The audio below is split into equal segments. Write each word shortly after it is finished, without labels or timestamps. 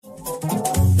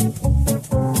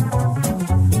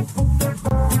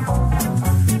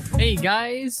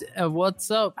Guys, what's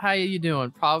up? How you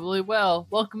doing? Probably well.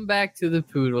 Welcome back to the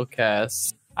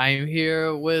Poodlecast. I am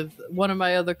here with one of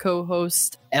my other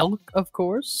co-hosts, Elk, of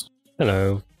course.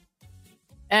 Hello.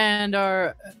 And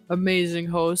our amazing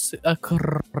host, a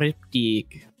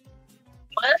Cryptic.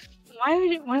 What?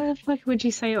 Why the fuck would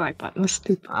you say it like that? That's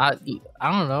stupid. I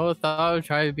don't know. I thought I would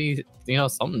try to be,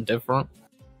 something different.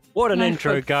 What an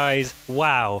intro, guys.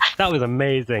 Wow. That was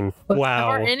amazing.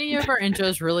 Wow. Have any of our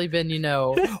intros really been,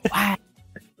 wow?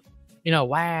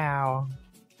 Wow.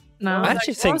 No. I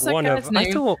actually think one of... I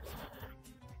thought...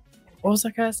 What was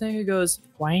that guy's name who goes,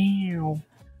 wow?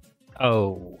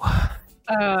 Oh.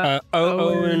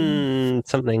 Owen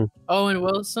something. Owen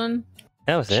Wilson?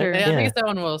 That was Sure. it? Yeah, I think it's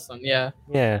Owen Wilson, yeah.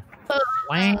 Yeah.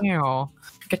 Wow.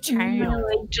 Ka-chow.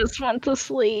 I just want to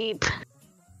sleep.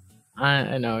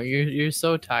 I know, you're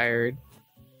so tired.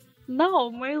 No,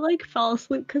 my leg fell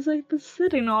asleep because I've been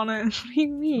sitting on it. What do you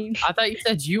mean? I thought you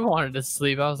said you wanted to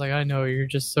sleep. I was like, I know, you're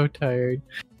just so tired.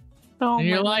 Oh, And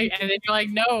you're like,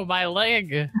 no, my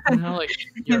leg. And I'm like,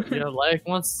 your leg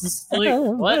wants to sleep.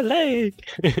 What? My leg.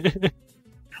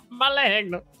 My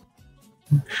leg.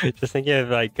 Just thinking of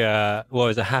like, what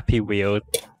was a Happy Wheel?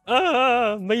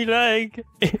 Ah, my leg.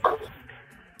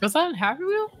 Was that in Happy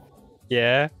Wheel?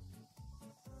 Yeah.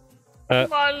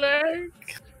 My leg.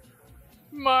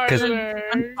 My 'Cause-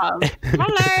 leg. my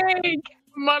leg!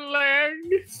 My leg.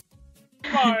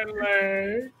 My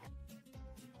leg.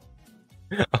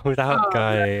 Oh, that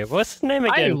guy. What's his name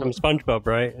again from SpongeBob,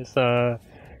 right? It's I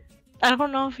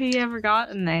don't know if he ever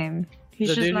got a name. He's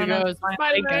The just dude who known goes, as my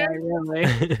 "My leg guy, leg." really.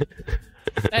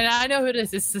 And I know who it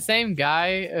is. It's the same guy.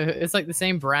 It's like the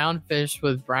same brown fish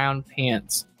with brown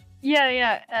pants.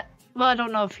 Yeah. Well, I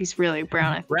don't know if he's really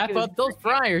brown. I think Wrap he was up those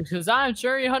fryers, because I'm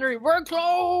sure you're hungry. We're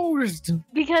closed!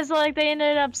 Because, like, they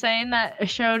ended up saying that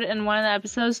showed in one of the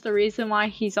episodes the reason why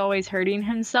he's always hurting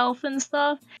himself and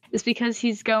stuff is because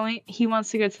he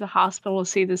wants to go to the hospital to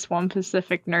see this one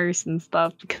Pacific nurse and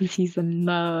stuff because he's in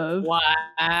love.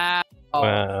 Wow.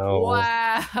 Wow.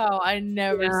 Wow. I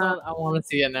never saw that. I want to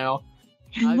see it now.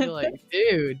 I'd be like,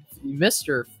 dude,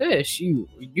 Mr. Fish, you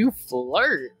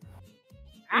flirt.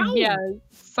 Ow. Yeah,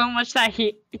 so much that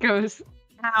he goes,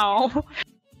 ow.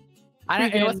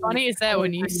 And what's funny is that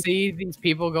when you see these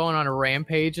people going on a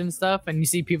rampage and stuff, and you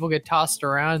see people get tossed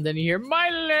around, and then you hear, my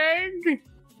leg!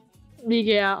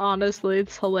 Yeah, honestly,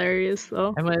 it's hilarious,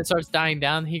 though. And when it starts dying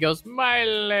down, he goes, my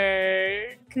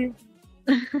leg!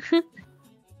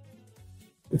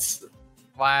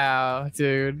 Wow,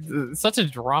 dude. Such a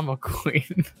drama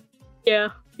queen.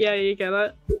 Yeah, you get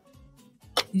it.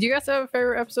 Do you guys have a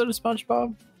favorite episode of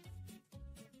SpongeBob?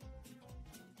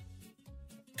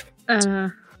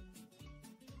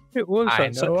 It was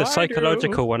the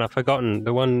psychological one. I've forgotten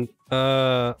the one.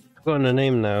 Forgotten the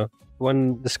name now.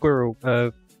 The squirrel.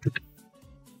 Forgotten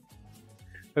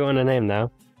the name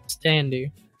now.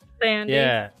 Standy. Sandy.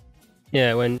 Yeah.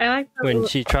 When I like that when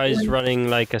she tries running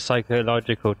like a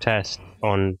psychological test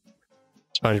on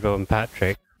SpongeBob and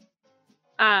Patrick,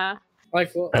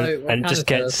 Like, and just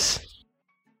gets.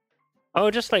 Oh,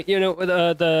 just like with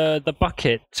the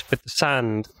bucket with the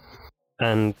sand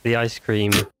and the ice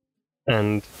cream,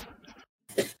 and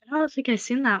I don't think I've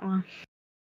seen that one.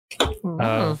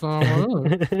 I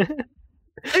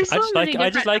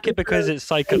just like it because it's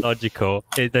psychological.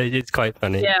 It's quite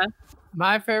funny. Yeah.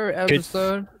 My favorite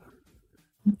episode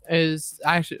is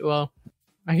actually, well,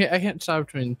 I can't decide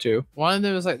between the two. One of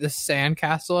them is like the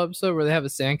sandcastle episode where they have a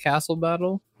sandcastle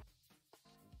battle.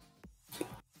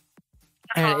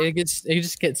 And it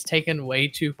just gets taken way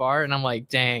too far, and I'm like,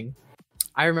 dang.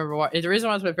 I remember the reason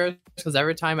why it's my favorite is because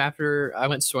every time after I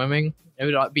went swimming, it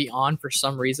would be on for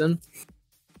some reason.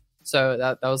 So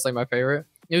that was like my favorite.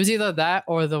 It was either that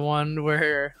or the one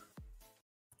where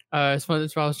it's when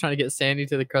I was trying to get Sandy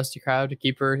to the Krusty Krab to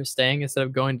keep her staying instead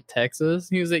of going to Texas.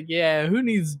 He was like, yeah, who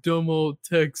needs dumb old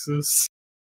Texas?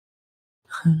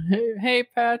 Hey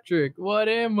Patrick, what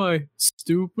am I?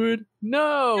 Stupid?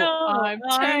 No, I'm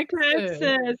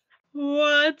Texas.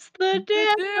 What's the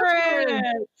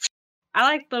difference? I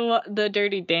like the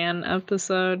Dirty Dan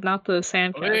episode, not the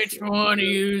Sandcastle. Which one of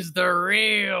you's the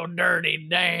real Dirty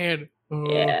Dan?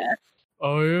 Yeah. I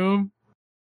am.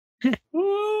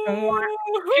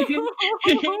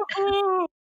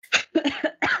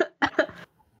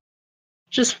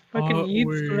 Just fucking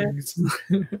eats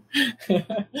it.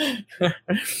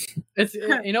 It's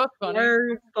you know what's funny?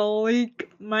 Where's the leak,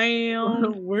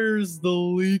 ma'am? Where's the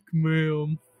leak,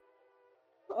 ma'am?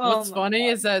 What's funny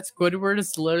is that Squidward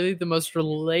is literally the most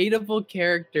relatable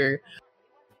character.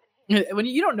 When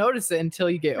you don't notice it until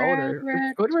you get older.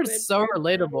 Squidward's so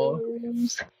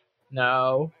relatable.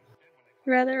 No.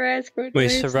 We're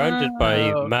surrounded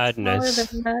by Oh.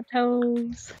 madness.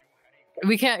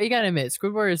 We can't. You gotta admit,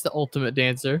 Squidward is the ultimate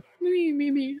dancer. Me,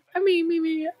 me, me. I mean, me,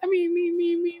 me. I mean, me,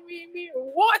 me, me, me, me.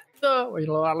 What the?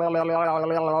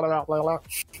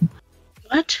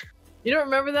 What? You don't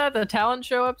remember that the talent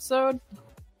show episode?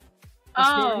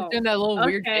 Squidward was doing that little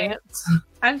weird okay. dance.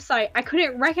 I'm sorry, I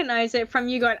couldn't recognize it from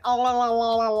you going.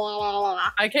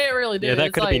 I can't really do Yeah, it. that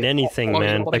It's could have been anything,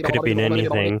 man. That could have been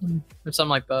anything. or something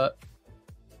like that.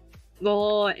 The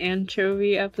little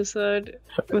anchovy episode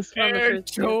was one of the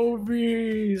first.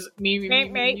 Anchovies. Me, me, me,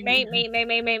 me,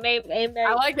 me, me.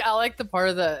 I like the part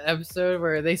of the episode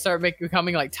where they start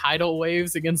becoming like tidal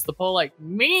waves against the pole, like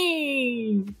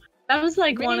me. That was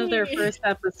like one of their Me. first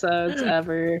episodes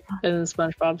ever in the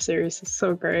SpongeBob series. It's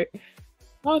so great. Hey,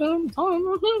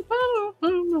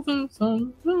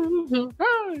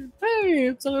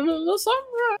 it's another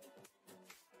sunrise.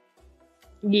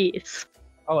 Yes.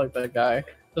 I like that guy.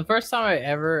 The first time I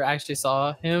ever actually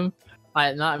saw him,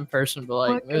 not in person, but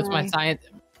like What it was my guy? science.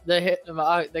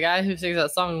 The guy who sings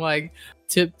that song like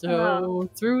 "Tiptoe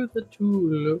Through the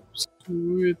Tulips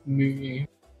with Me."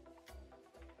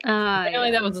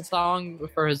 Apparently, that was a song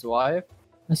for his wife,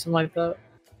 or something like that.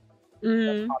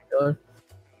 Mhm. Popular.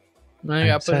 And I I'm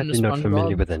got put into sadly not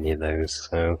familiar SpongeBob. with any of those,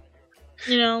 so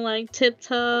You know, like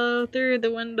tiptoe through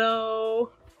the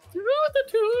window. Through the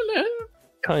tulips.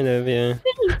 kind of, yeah.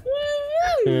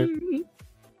 Yeah.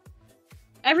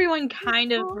 Everyone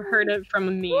kind of heard it from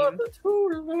a meme.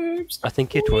 I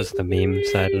think it was the meme,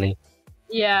 sadly.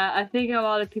 Yeah, I think a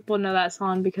lot of people know that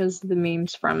song because of the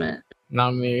memes from it.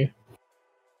 Not me.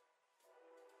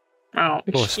 Oh,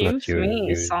 course not excuse you, me.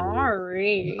 you-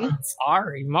 Sorry.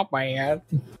 Sorry, my bad.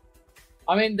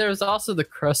 I mean, there was also the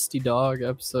Krusty Dog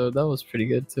episode. That was pretty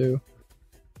good too.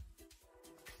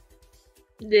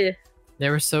 Yeah. They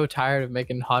were so tired of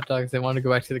making hot dogs, they wanted to go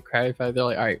back to the Krabby Patty. They're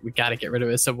like, all right, we got to get rid of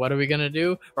it. So what are we going to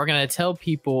do? We're going to tell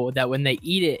people that when they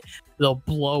eat it, they'll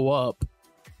blow up.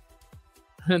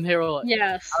 And they were like,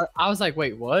 Yes. I was like,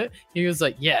 wait, what? He was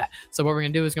like, yeah. So what we're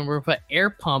going to do is we're going to put air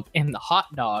pump in the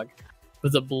hot dog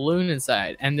with a balloon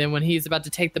inside. And then when he's about to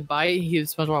take the bite,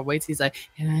 SpongeBob waits. He's like,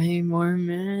 hey, more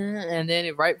man. And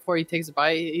then right before he takes a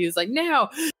bite, he was like, now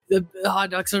the hot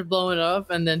dogs are blowing up.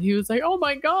 And then he was like, oh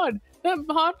my God, that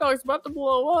hot dog's about to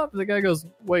blow up. The guy goes,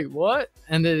 wait, what?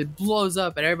 And then it blows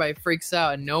up and everybody freaks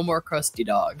out and no more Krusty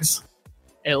Dogs.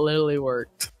 It literally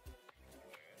worked.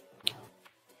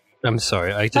 I'm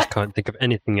sorry, I just can't think of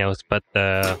anything else but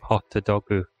the Hot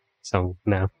Dogu song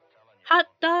now. Hot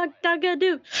dog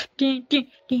dog-a-doo.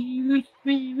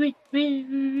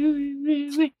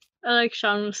 I like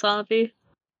Sean Wasabi.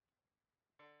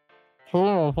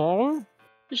 Sean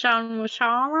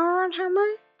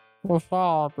Wasabi.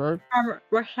 Wasabi.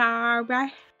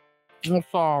 Wasabi.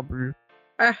 Wasabi.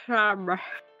 Wasabi.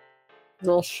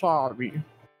 Wasabi.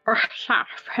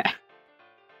 Wasabi.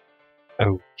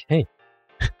 Okay.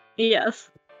 Yes.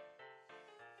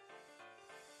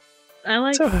 I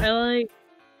like.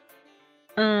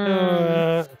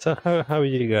 So how are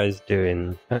you guys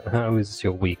doing? How has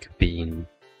your week been?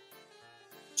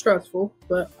 Stressful,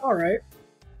 but alright.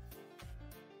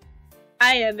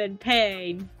 I am in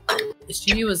pain.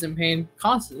 She was in pain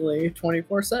constantly,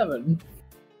 24/7.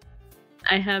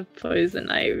 I have poison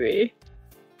ivy.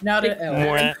 Now to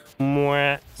Ellen.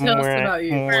 Tell us about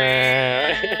you.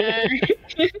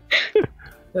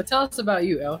 So tell us about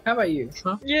you, Elle. How about you?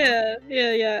 Huh? Yeah.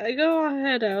 Go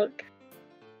ahead, Elk.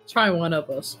 Try one of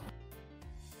us.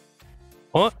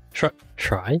 What? Try?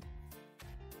 Try.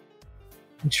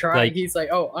 Like- He's like,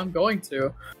 oh, I'm going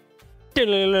to.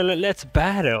 Let's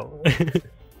battle.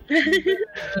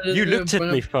 You looked at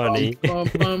me funny.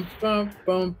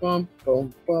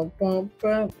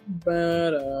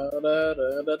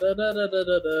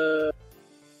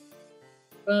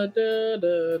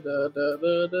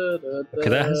 Okay,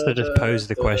 that has to just pose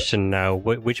the question now.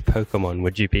 Which Pokemon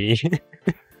would you be?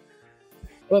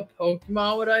 What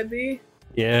Pokemon would I be?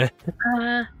 Yeah.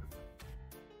 I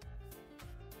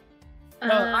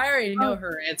already know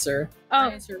her answer. Her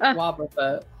answer is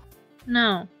Wobbuffet.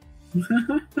 No.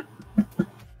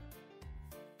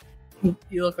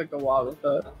 You look like a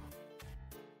Wobbuffet.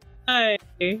 Hi.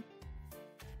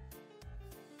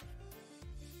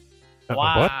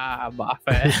 What?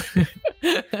 Wobbuffet.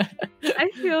 I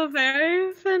feel very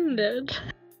offended.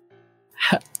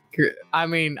 I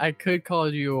mean, I could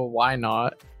call you a why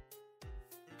not.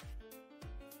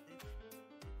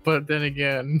 But then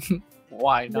again,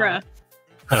 why not? Bruh.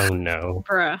 Oh no.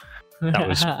 Bruh. That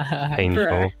was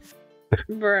painful.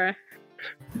 Bruh.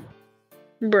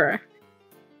 Bruh.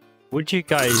 Would you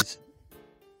guys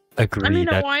agree I mean,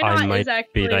 that why I not might is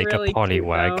actually be like really a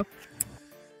polywag? cute,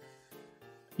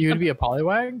 You would be a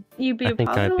Poliwag? You'd be I a think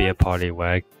I'd be a Poliwag?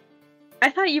 Poliwag. I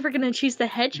thought you were gonna choose the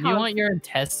hedgehog. You want your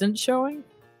intestines showing?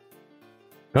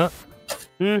 Huh?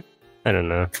 I don't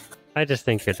know. I just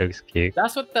think it looks cute.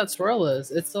 That's what that swirl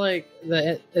is. It's like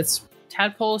it's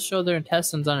tadpoles show their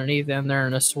intestines underneath, and they're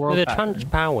in a swirl. They're pattern.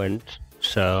 transparent,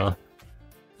 so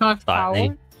Transparent?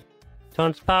 slightly.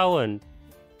 Transparent.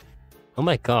 Oh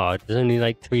my god, there's only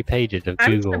like 3 pages of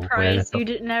I'm Google. surprised you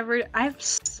didn't ever. I'm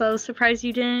so surprised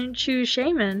you didn't choose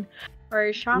Shaman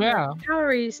or Shaman. Yeah.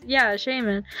 Calories. Yeah,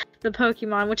 Shaman, the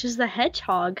Pokemon, which is the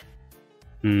hedgehog.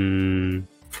 I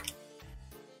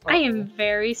am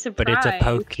very But surprised. it's a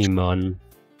Pokemon.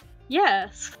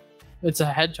 Yes. It's a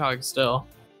hedgehog still.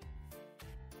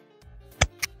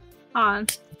 On.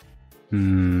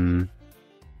 Hmm.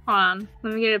 On.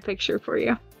 Let me get a picture for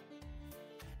you.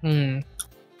 Hmm.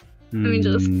 Let me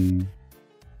just- Hmm.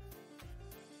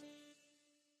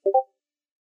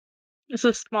 It's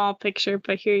a small picture,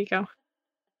 but here you go.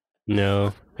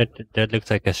 No, that looks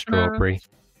like a strawberry.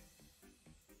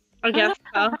 I guess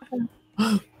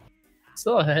so.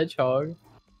 Still a hedgehog.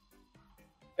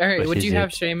 Alright, Which would is you have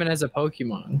it? Shaman as a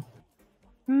Pokemon?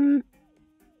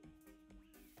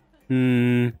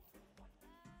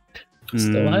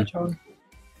 Still a hedgehog.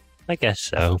 I guess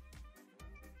so.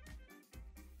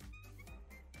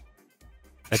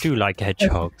 I do like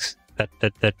hedgehogs.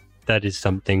 That is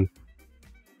something.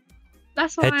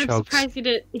 That's why I'm Hedgehogs. surprised he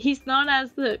did. He's known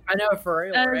as the I know for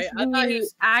real, right? I thought he the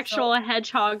was actual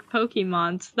hedgehog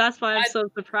Pokemon. So that's why I'm I- so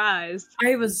surprised.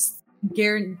 I was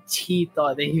guaranteed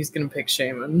thought that he was gonna pick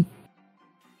Shaman.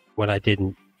 Well, I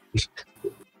didn't.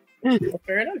 Well,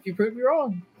 fair enough. You proved me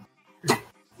wrong.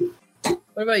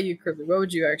 What about you, Crippy? What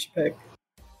would you actually pick?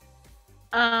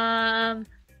 I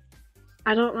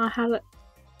don't know how to.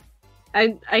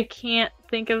 I can't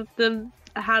think of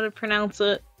how to pronounce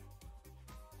it.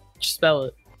 Just spell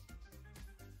it.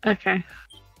 Okay.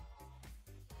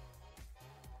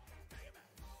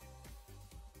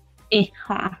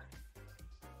 Huh.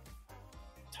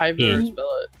 Type it or Yeah.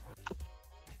 spell it.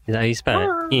 Is that how you spell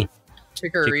Ah. it?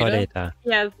 Chikorita.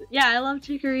 Chikorita. Yeah, I love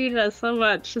Chikorita so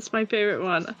much. It's my favorite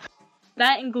one.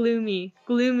 That and Gloomy.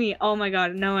 Gloomy. Oh my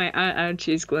god. No, I would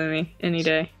choose Gloomy any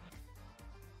day.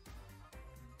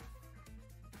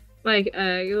 Like,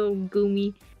 little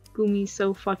Goomy. Goomy's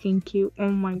so fucking cute. Oh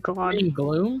my god. In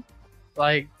Gloom?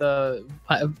 Like the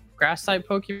grass type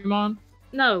Pokemon?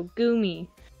 No, Goomy.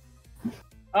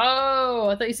 Oh,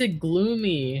 I thought you said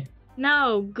Gloomy.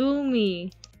 No,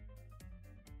 Goomy.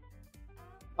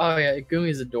 Oh yeah,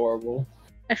 Goomy's adorable.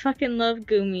 I fucking love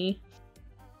Goomy.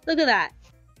 Look at that.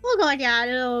 Look at that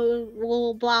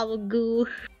little blob of goo.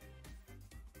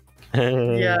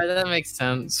 Yeah, that makes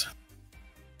sense.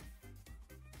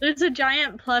 There's a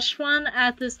giant plush one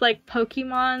at this like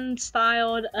Pokemon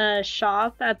styled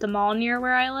shop at the mall near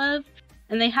where I live,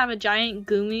 and they have a giant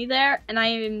Goomy there, and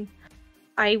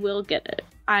I will get it.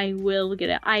 I will get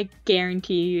it. I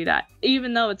guarantee you that.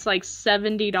 Even though it's like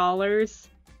 $70,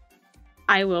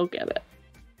 I will get it.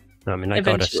 I mean, I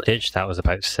got a Eventually. Stitch that was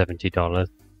about $70.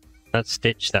 That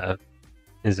Stitch that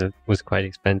was quite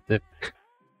expensive.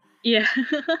 Yeah.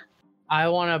 I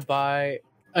want to buy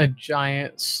a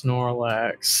giant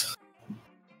Snorlax.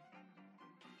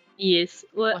 Yes.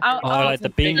 Well, Oh, Oh, I'll- like the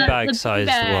the beanbag sized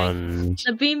beanbag. ones.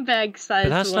 the beanbag size But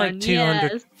that's one. like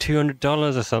 $200 yes.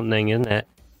 $200 or something, isn't it?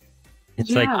 It's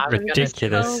Yeah, like but it's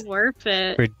ridiculous. So worth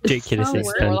it. Ridiculous so worth it.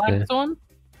 expensive. Snorlax one?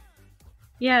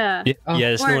 Yeah. Yeah, Oh,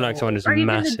 yeah, the Or- Snorlax one is or even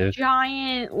the massive.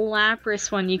 giant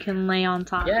Lapras one you can lay on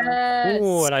top of. Yes.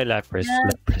 Oh, I like Lapras. Yes,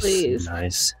 Lapras, please.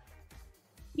 nice.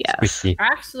 Yes. Squishy.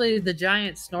 Actually, the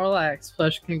giant Snorlax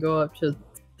plush can go up to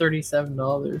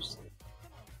 $37.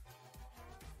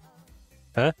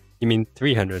 You mean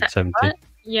 370? What?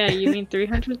 Yeah, you mean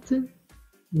 300 too?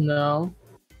 No.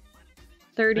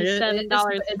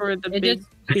 $37 for the it big just-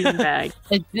 beanbag.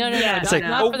 No, Yeah, It's like,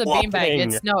 not for the beanbag. whopping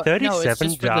It's no, it's just for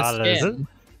the $37. skin.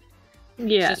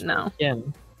 Yeah, Just for no. the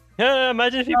skin. Yeah,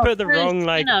 imagine if you No, put the for the wrong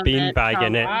like skin of it, beanbag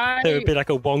in it. I- It would be like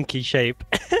a wonky shape.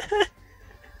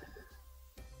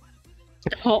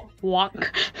 Oh, wonk.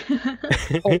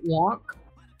 Oh, wonk.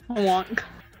 Wonk.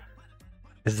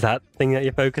 Is that thing that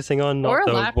you're focusing on? Or a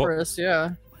the Lapras,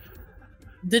 yeah.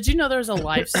 Did you know there's a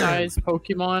life-size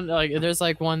Pokemon? Like, there's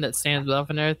like one that stands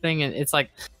up and everything, and it's like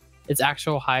its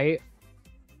actual height.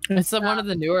 It's one of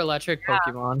the newer electric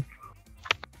Pokemon.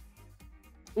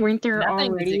 Weren't there That thing is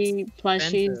already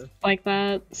plushies expensive. like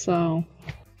that? So.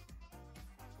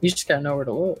 You just gotta know where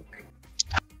to look.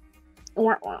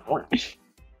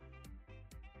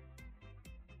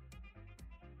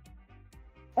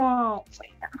 Oh,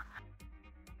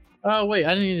 Oh wait,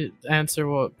 I didn't even answer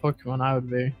what Pokemon I would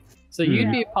be. So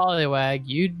you'd be a Poliwag.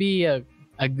 You'd be a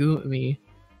Goomy.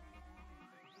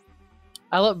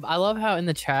 I love how in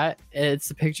the chat it's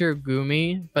a picture of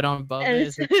Goomy, but on above it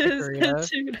is a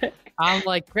Chikorita. I'm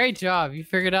like, great job, you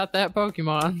figured out that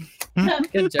Pokemon.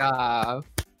 Good job.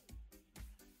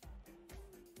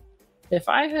 If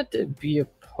I had to be a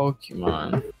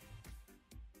Pokemon,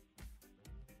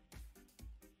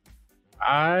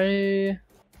 I'd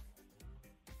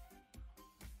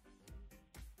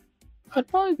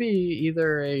probably be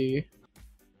either a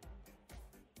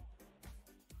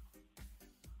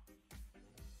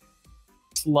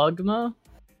Slugma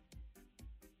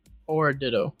or a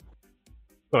Ditto.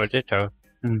 Oh, Ditto.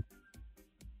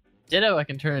 Ditto I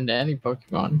can turn into any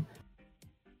Pokemon.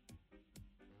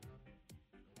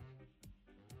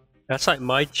 That's like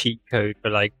my cheat code for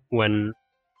like when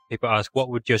people ask, what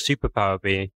would your superpower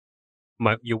be?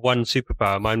 Your one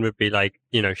superpower, mine would be like,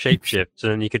 shapeshift, so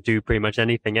then you could do pretty much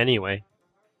anything anyway.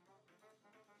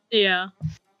 Yeah.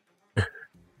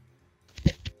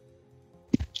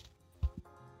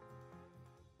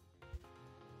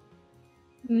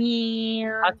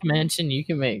 Yeah. Not to mention, you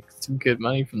can make some good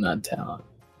money from that talent.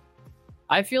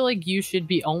 I feel like you should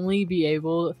only be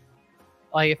able,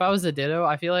 like if I was a Ditto,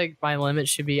 I feel like my limit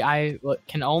should be I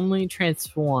can only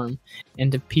transform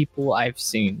into people I've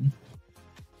seen.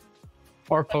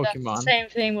 Or Pokemon. That's the same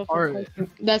thing with Pokemon.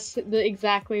 That's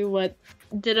exactly what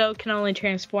Ditto can only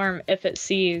transform if it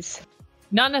sees.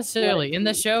 Not necessarily. In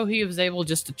the show, he was able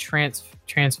just to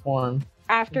transform.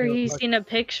 After he's seen a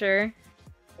picture.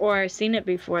 Or seen it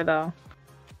before, though.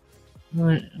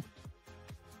 Right.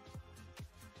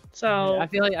 So I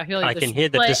feel like I can hear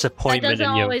the disappointment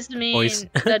in your voice.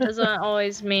 That doesn't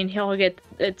always mean he'll get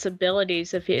its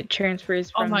abilities if it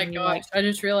transfers from. Oh my gosh! I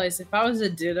just realized if I was a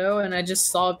Ditto and I just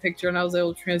saw a picture and I was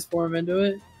able to transform into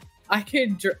it, I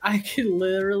could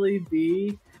literally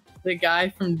be the guy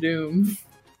from Doom.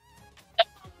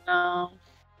 No.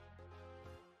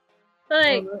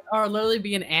 Like, or literally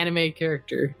be an anime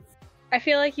character. I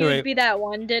feel like you would be that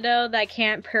one Ditto that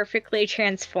can't perfectly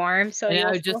transform, so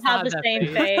you'll still have the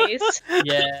same face.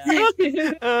 Yeah.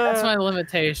 That's my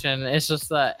limitation. It's just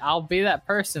that I'll be that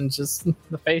person, just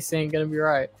the face ain't gonna be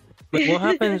right. But what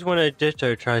happens when a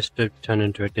Ditto tries to turn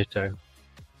into a Ditto?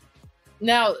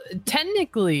 Now,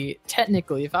 technically,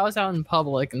 if I was out in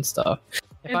public and stuff,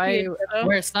 if I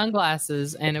wear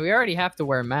sunglasses, and we already have to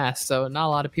wear masks, so not a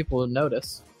lot of people would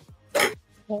notice.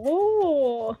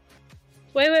 Oh.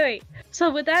 Wait. So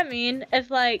would that mean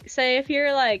if, like, say if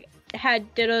you're, like,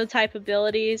 had Ditto type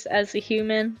abilities as a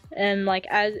human, and, like,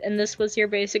 and this was your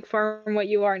basic form, what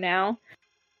you are now,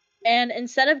 and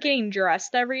instead of getting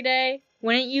dressed every day,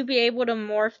 wouldn't you be able to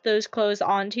morph those clothes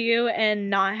onto you and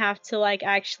not have to, like,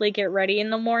 actually get ready in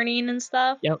the morning and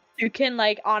stuff? Yep. You can,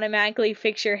 like, automatically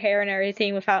fix your hair and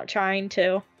everything without trying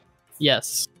to.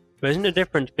 Yes. But isn't the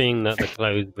difference being that the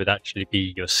clothes would actually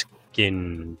be your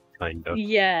skin? Kind of.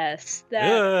 Yes, that's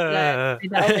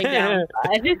the only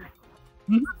downside.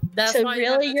 That's so why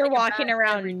really you're walking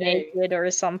around naked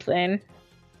or something.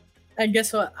 And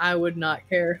guess what? I would not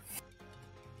care.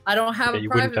 I don't have a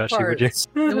private part. It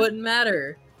wouldn't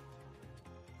matter.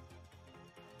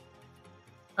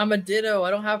 I'm a Ditto. I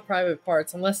don't have private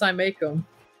parts unless I make them.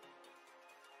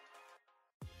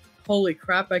 Holy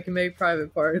crap, I can make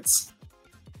private parts.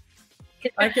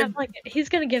 He's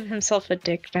gonna give himself a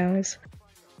dick nose.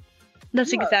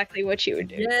 That's exactly what you would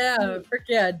do. Yeah, frick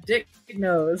yeah, dick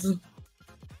nose.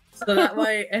 So that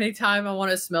way, anytime I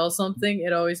want to smell something,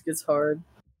 it always gets hard.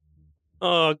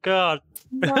 Oh god.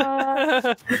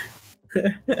 I'm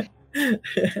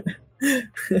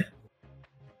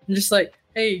just like,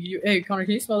 hey, Connor,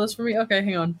 can you smell this for me? Okay,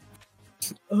 hang on.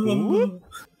 Oh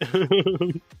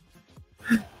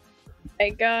my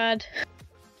god.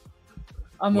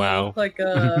 I'm gonna look like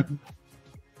a.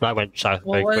 That went south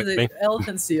very what quickly. Is it?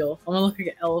 Elephant seal. I'm gonna look like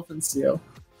an elephant seal.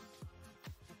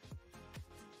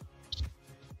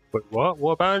 Wait, what?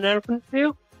 What about an elephant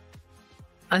seal?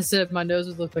 I said my nose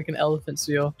would look like an elephant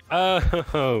seal.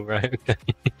 Oh, right, okay.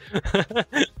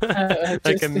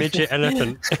 Like a midget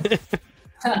elephant.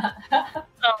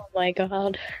 Oh my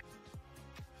god.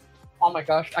 Oh my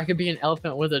gosh, I could be an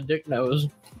elephant with a dick nose.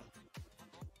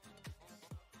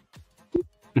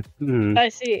 I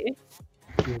see.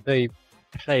 Very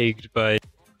plagued by...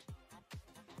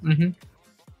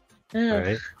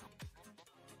 Alright.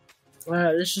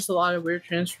 There's just a lot of weird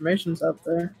transformations out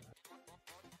there.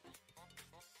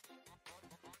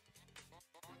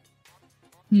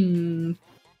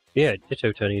 Yeah,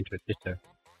 Ditto turning into a Ditto.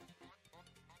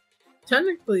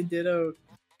 Technically, Ditto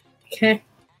can't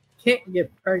get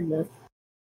pregnant.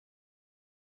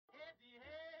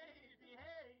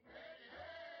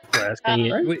 that's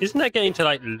getting, isn't that getting to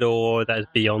like lore that is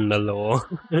beyond the lore?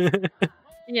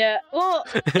 Yeah. Well,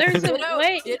 there's a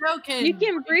way Ditto can. you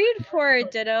can breed for a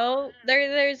Ditto.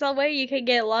 There's a way you can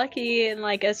get lucky and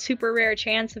like a super rare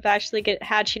chance of actually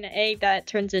hatching an egg that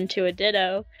turns into a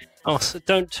Ditto. Oh, so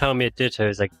don't tell me a Ditto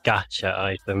is a gacha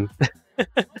item.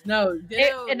 No,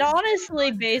 Ditto. It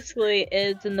honestly basically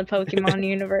is in the Pokemon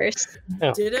universe.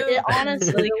 Oh. Ditto. It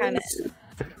honestly kind of is.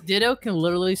 Ditto can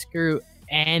literally screw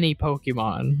any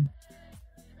Pokemon.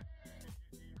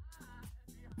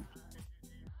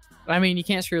 I mean, you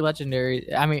can't screw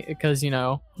legendary. I mean, because you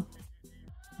know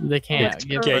they can't It's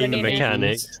give Game the Game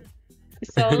mechanics.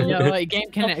 So You know, like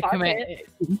fuck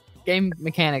game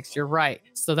mechanics. You're right.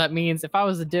 So that means if I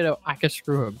was a Ditto, I could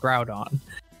screw a Groudon.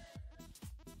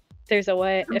 there's a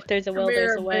way. If there's a will,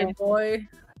 there's a way. big boy.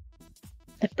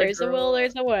 If there's a will,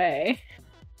 there's a way.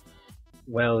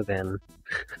 Well then,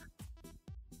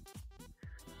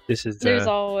 this is There's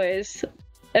always.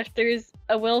 If there's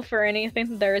a will for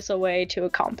anything, there's a way to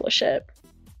accomplish it.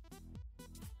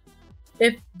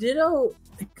 If Ditto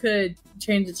could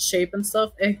change its shape and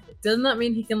stuff, doesn't that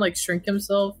mean he can like shrink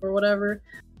himself or whatever?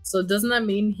 So doesn't that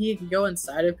mean he can go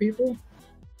inside of people?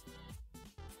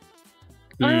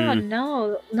 Oh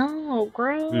no,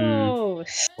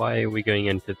 gross. Why are we going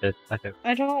into this?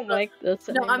 I don't like this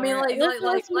No, I mean anymore. like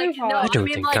Let's move no, on. I don't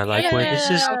think I like where this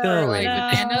is going. Like, No,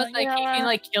 I know it's like you know he can what?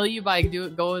 like kill you by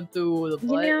going through the You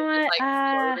blood know and,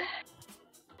 what? like,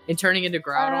 and turning into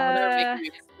Groudon or whatever, making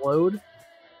you explode.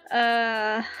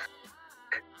 Yeah,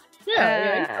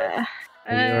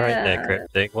 You're right there,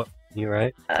 Cryptic. What? You're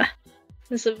right.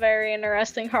 This is a very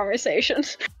interesting conversation.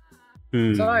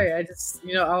 Sorry, I just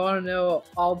I want to know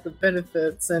all the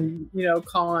benefits and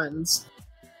cons.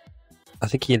 I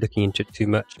think you're looking into it too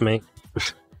much, mate.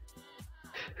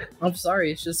 I'm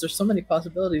sorry, it's just there's so many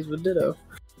possibilities with Ditto.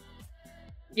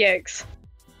 Yikes.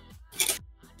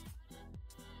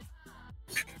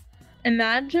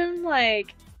 Imagine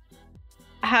like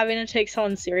having to take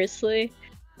someone seriously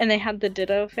and they had the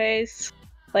Ditto face.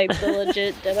 Like the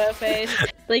legit Ditto face.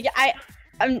 Like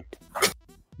I'm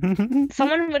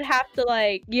someone would have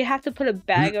to you have to put a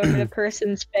bag over the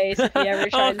person's face if you ever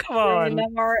tried come on.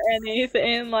 them or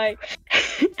anything. Like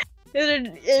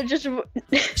it just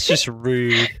It's just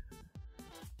rude.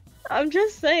 I'm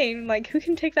just saying, like, who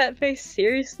can take that face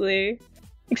seriously?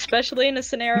 Especially in a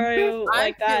scenario I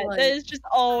like feel that. like- That is just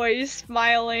always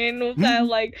smiling with that,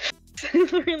 like,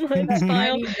 line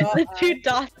smile. Tiny dot The two eye.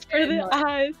 dots for the And,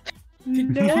 eyes.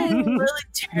 That's No. really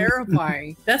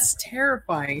terrifying. That's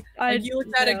terrifying. Like you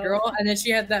looked at a know. girl and then she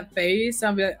had that face,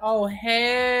 I'd be like, oh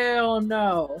hell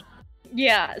no.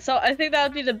 Yeah, so I think that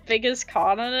would be the biggest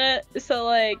con on it. So,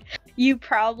 like, you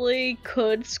probably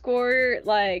could score,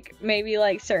 like, maybe,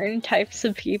 like, certain types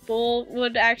of people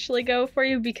would actually go for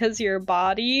you because of your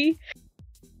body.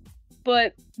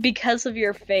 But because of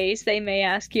your face, they may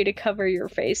ask you to cover your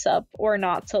face up or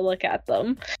not to look at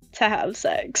them to have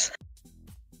sex.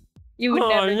 You would Oh,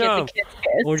 never no. get the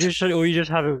kiss. Or you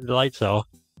just have the lights off.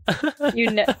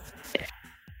 You know.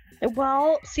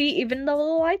 Well, see, even though the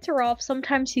lights are off,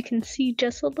 sometimes you can see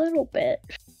just a little bit.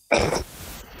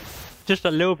 Just a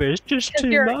little bit. It's just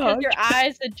too Because much. your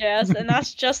eyes adjust, and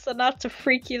that's just enough to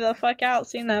freak you the fuck out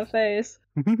seeing that face.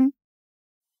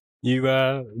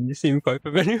 You seem quite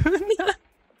familiar with that.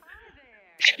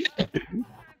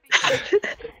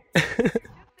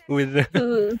 With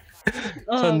Ugh.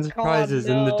 Oh, sun God, surprises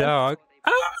in the no. dark.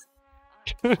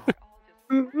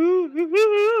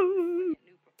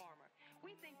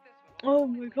 Oh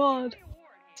my god.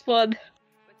 It's fun.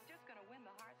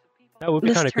 That would be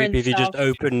This kind of creepy if you just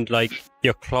turns opened like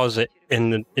your closet in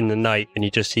the night and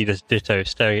you just see this Ditto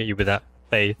staring at you with that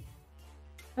face.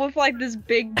 With like this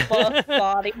big buff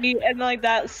body and like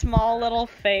that small little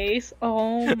face.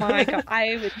 Oh my god.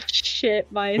 I would shit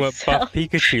Well, myself. buff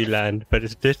Pikachu land, but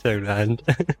it's Ditto land.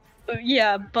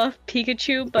 Yeah, buff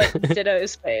Pikachu, but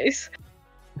Ditto's face.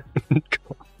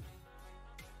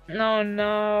 Oh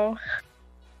no.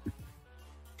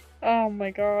 Oh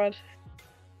my god.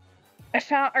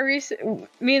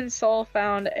 Me and Soul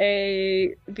found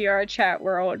a VR chat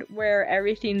world where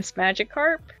everything's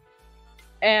Magikarp,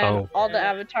 and all the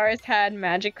avatars had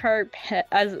Magikarp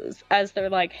as their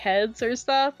like heads or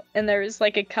stuff, and there was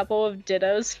like a couple of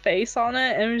Ditto's face on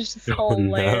it, and it was just Oh,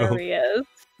 no. hilarious.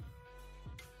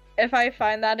 If I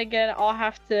find that again, I'll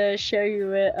have to show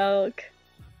you it, Oak.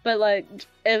 But like,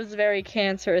 it was very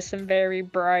cancerous and very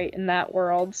bright in that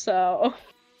world, so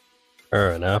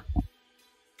Fair enough.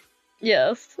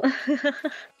 yes.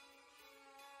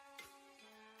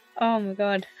 Oh my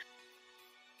god.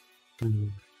 Hmm.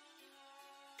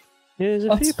 Yeah, there's a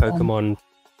That's few fun. Pokemon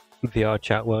VR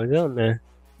chat worlds, aren't there?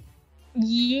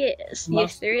 Yes,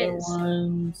 there is.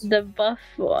 Ones. The buff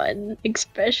one,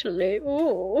 especially.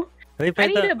 Ooh. Have you played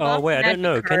need that? a buff Oh wait, I don't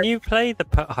know. magic Can card. you play the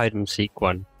hide and seek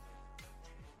one?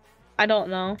 I don't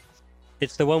know.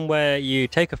 It's the one where you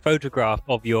take a photograph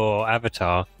of your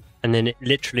avatar and then it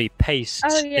literally pastes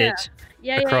Oh, yeah. it.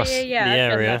 Yeah, Across yeah. the I've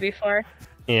done area. that before.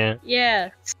 Yeah,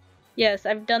 Yes,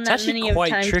 I've done It's that actually many of quite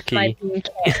times. tricky. by being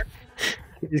canned.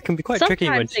 it can be quite tricky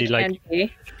Sometimes once you it like can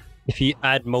be. if you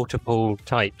add multiple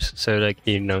types. So like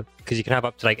because you can have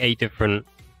up to like 8 different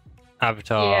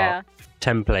avatar Yeah.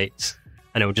 templates,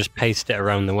 and it will just paste it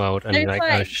around the world, and There's you're like,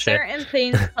 like oh shit. certain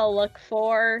things to look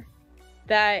for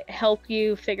that help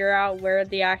you figure out where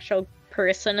the actual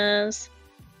person is.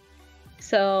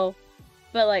 So,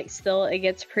 but like still, it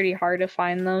gets pretty hard to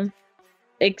find them,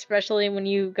 especially when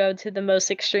you go to the most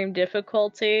extreme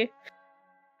difficulty,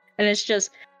 and it's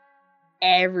just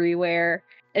everywhere,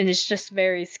 and it's just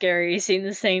very scary seeing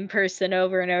the same person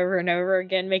over and over and over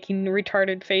again, making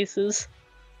retarded faces.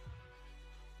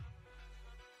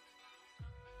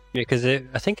 Because I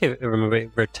think it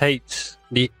rotates.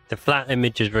 The flat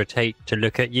images rotate to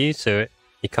look at you, so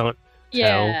you can't.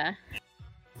 Yeah.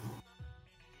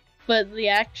 But the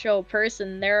actual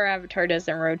person, their avatar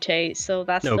doesn't rotate, so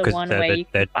that's No, the because one way you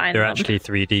can find they're them. actually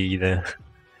 3D. There.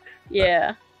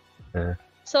 Yeah. Yeah.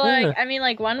 So like, Yeah. I mean,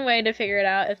 like one way to figure it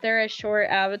out, if they're a short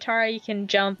avatar, you can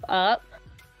jump up,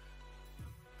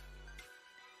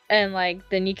 and like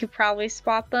then you could probably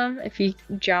spot them if you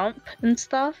jump and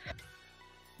stuff.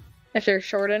 If they're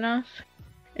short enough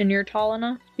and you're tall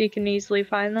enough, you can easily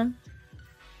find them.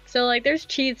 So like, there's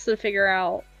cheats to figure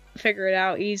it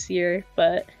out easier,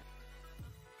 but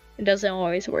it doesn't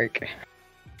always work.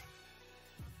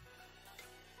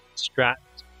 Strats,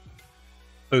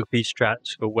 OP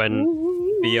strats for when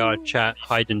VR chat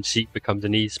hide and seek becomes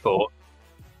an esport.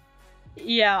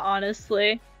 Yeah,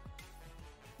 honestly.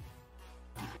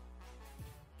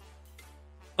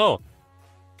 Oh,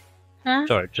 Huh?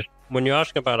 sorry. Just when you're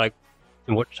asking about like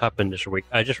what's happened this week,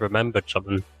 I just remembered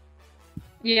something.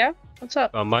 Yeah? What's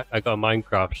up? I got a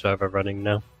Minecraft server running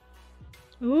now.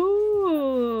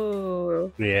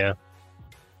 Ooh. Yeah,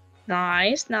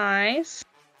 Nice. running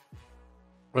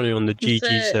on the Is GG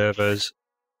it- servers.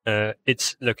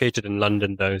 It's located in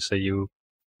London though, so you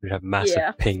have massive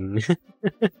Yeah. ping.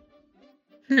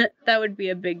 That would be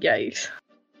a big yikes.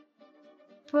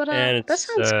 But And that it's,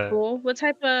 sounds cool. What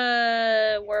type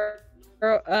of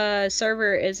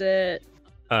server is it?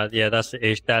 Yeah, that's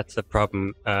the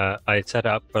problem. I set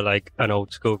it up for like an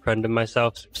old school friend of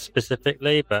myself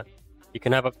specifically, but you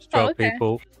can have up to 12 okay.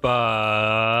 people.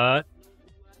 But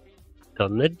it's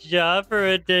on the Java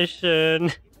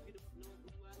edition.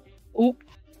 Oop.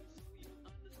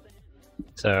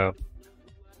 So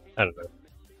I don't know.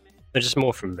 I'm just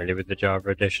more familiar with the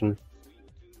Java edition.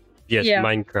 Yes, Yeah.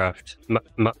 Minecraft.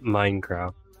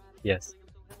 Minecraft. Yes.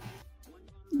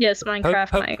 Yes,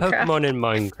 Minecraft. Pokemon in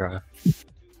Minecraft.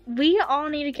 We all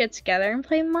need to get together and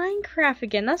play Minecraft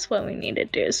again. That's what we need to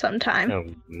do sometime.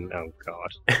 Oh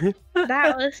God.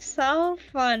 That was so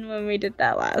fun when we did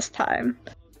that last time.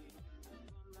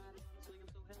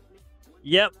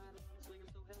 Yep.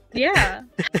 Yeah.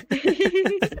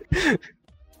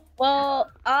 Well,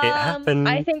 happened.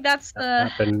 I think that's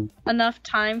Happened. enough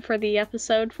time for the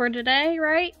episode for today,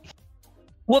 right?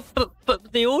 What?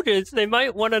 But the audience, they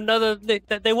might want another.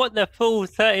 They want their full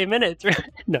 30 minutes.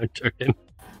 No, I'm joking.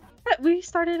 We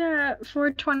started at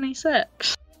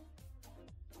 4:26.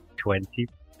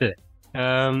 26.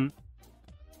 I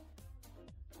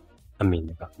mean,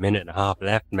 you've got a minute and a half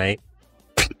left, mate.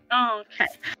 Oh, okay.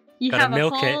 You Gotta have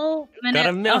milk a it. whole minute.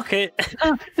 Gotta milk it.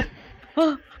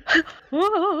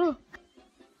 Oh.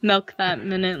 Milk that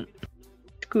minute.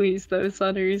 Squeeze those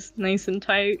udders nice and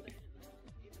tight.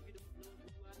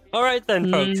 All right then,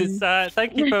 folks. It's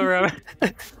thank you for.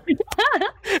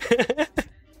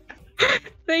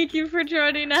 Thank you for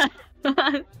joining us.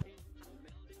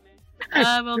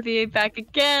 We'll be back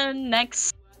again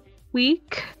next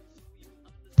week.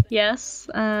 Yes,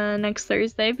 next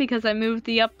Thursday, because I moved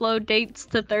the upload dates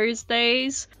to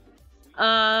Thursdays.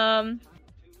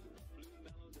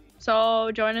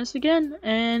 So join us again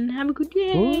and have a good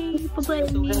day. Bye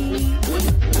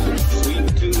bye.